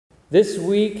This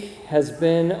week has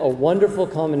been a wonderful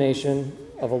culmination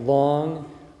of a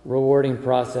long, rewarding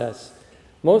process,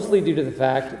 mostly due to the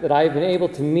fact that I have been able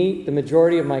to meet the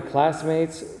majority of my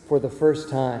classmates for the first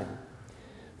time.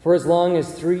 For as long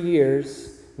as 3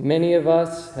 years, many of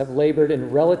us have labored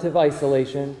in relative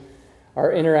isolation,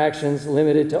 our interactions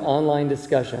limited to online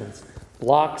discussions,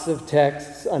 blocks of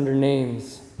texts under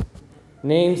names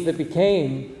that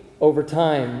became, over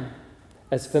time,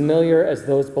 as familiar as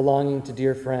those belonging to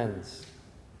dear friends.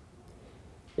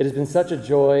 It has been such a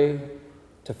joy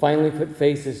to finally put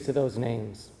faces to those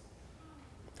names.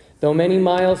 Though many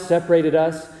miles separated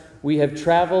us, we have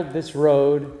traveled this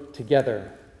road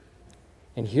together.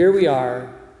 And here we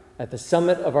are at the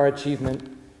summit of our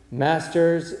achievement,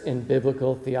 Masters in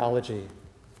Biblical Theology.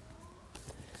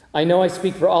 I know I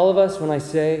speak for all of us when I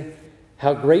say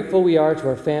how grateful we are to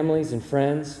our families and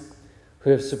friends who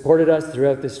have supported us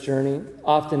throughout this journey,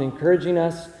 often encouraging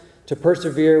us to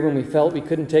persevere when we felt we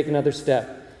couldn't take another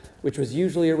step, which was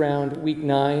usually around week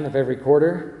 9 of every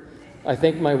quarter. I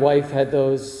think my wife had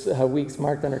those weeks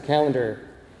marked on her calendar.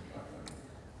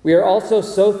 We are also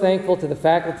so thankful to the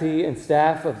faculty and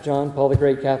staff of John Paul the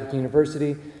Great Catholic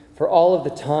University for all of the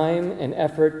time and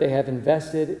effort they have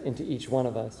invested into each one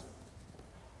of us.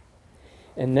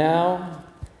 And now,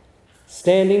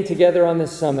 standing together on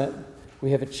this summit, we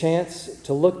have a chance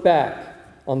to look back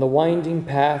on the winding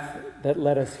path that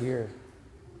led us here.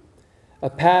 A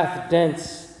path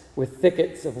dense with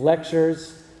thickets of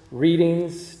lectures,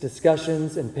 readings,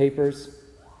 discussions, and papers.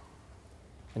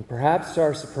 And perhaps to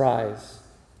our surprise,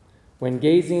 when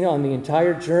gazing on the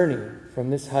entire journey from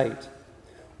this height,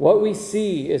 what we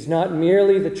see is not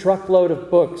merely the truckload of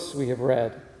books we have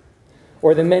read,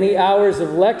 or the many hours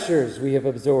of lectures we have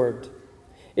absorbed.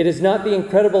 It is not the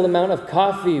incredible amount of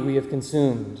coffee we have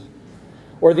consumed,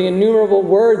 or the innumerable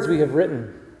words we have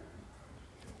written.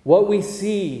 What we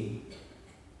see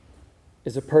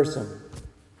is a person,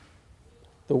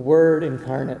 the Word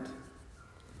incarnate,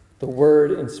 the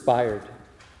Word inspired.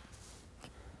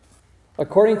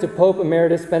 According to Pope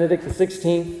Emeritus Benedict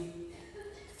XVI,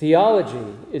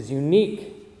 theology is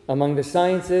unique among the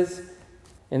sciences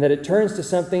in that it turns to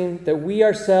something that we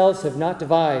ourselves have not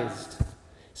devised,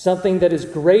 something that is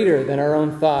greater than our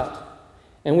own thought,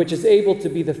 and which is able to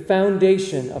be the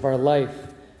foundation of our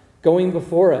life, going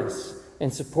before us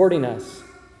and supporting us.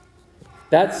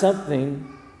 That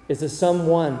something is a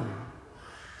someone,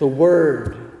 the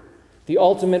Word, the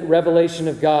ultimate revelation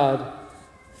of God,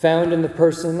 found in the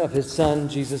person of His Son,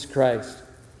 Jesus Christ.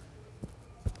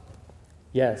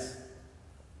 Yes,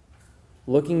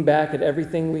 looking back at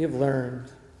everything we have learned,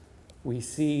 we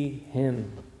see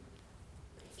Him.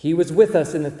 He was with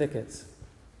us in the thickets,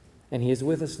 and He is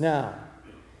with us now.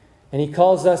 And He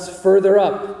calls us further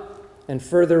up and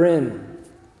further in.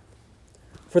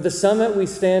 For the summit we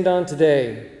stand on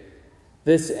today,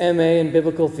 this MA in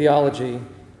Biblical Theology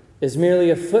is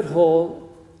merely a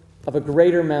foothold of a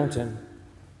greater mountain.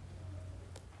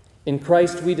 In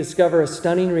Christ we discover a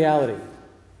stunning reality.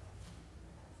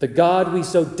 The God we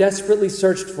so desperately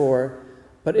searched for,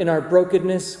 but in our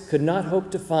brokenness could not hope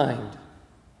to find,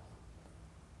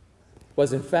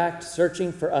 was in fact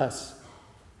searching for us.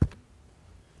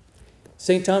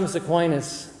 St. Thomas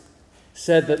Aquinas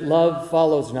said that love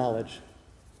follows knowledge.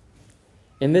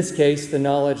 In this case, the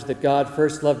knowledge that God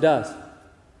first loved us,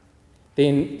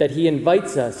 that He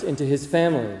invites us into His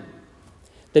family,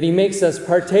 that He makes us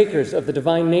partakers of the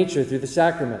divine nature through the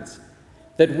sacraments,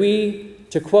 that we,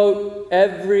 to quote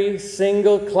every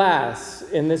single class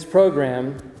in this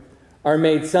program, are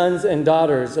made sons and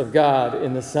daughters of God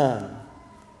in the Son.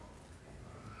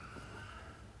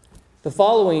 The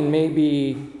following may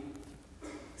be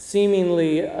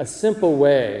seemingly a simple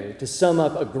way to sum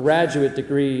up a graduate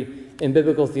degree in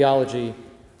biblical theology,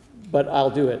 but I'll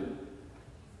do it.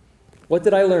 What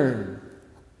did I learn?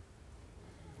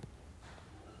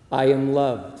 I am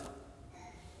loved.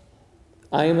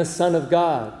 I am a son of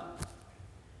God.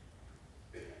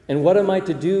 And what am I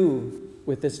to do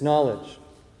with this knowledge?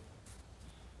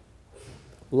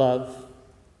 Love.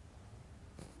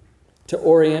 To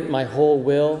orient my whole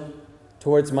will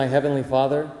towards my Heavenly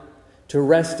Father, to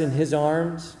rest in His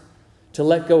arms, to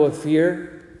let go of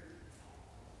fear.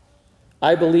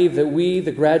 I believe that we,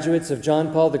 the graduates of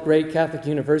John Paul the Great Catholic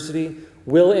University,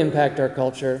 will impact our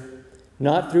culture,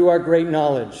 not through our great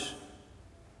knowledge,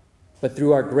 but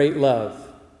through our great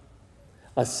love.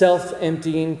 A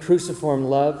self-emptying, cruciform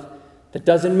love that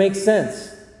doesn't make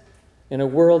sense in a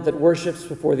world that worships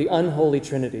before the unholy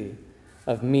trinity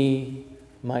of me,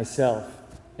 myself,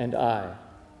 and I.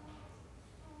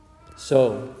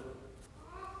 So,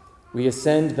 we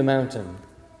ascend the mountain,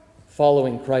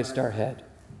 following Christ our head.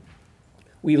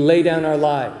 We lay down our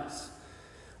lives.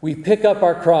 We pick up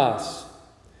our cross.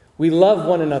 We love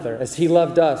one another as he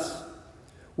loved us.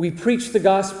 We preach the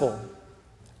gospel.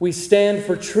 We stand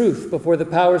for truth before the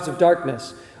powers of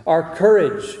darkness, our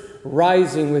courage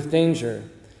rising with danger,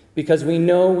 because we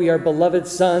know we are beloved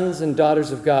sons and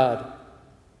daughters of God.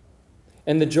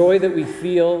 And the joy that we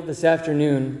feel this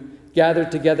afternoon,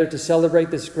 gathered together to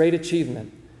celebrate this great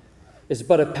achievement, is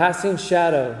but a passing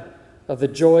shadow of the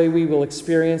joy we will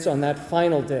experience on that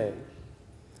final day,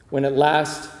 when at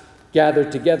last,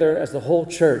 gathered together as the whole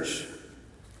church,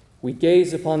 we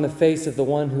gaze upon the face of the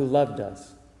one who loved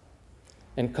us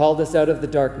and called us out of the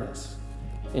darkness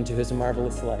into his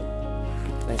marvelous light.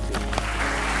 Thank you.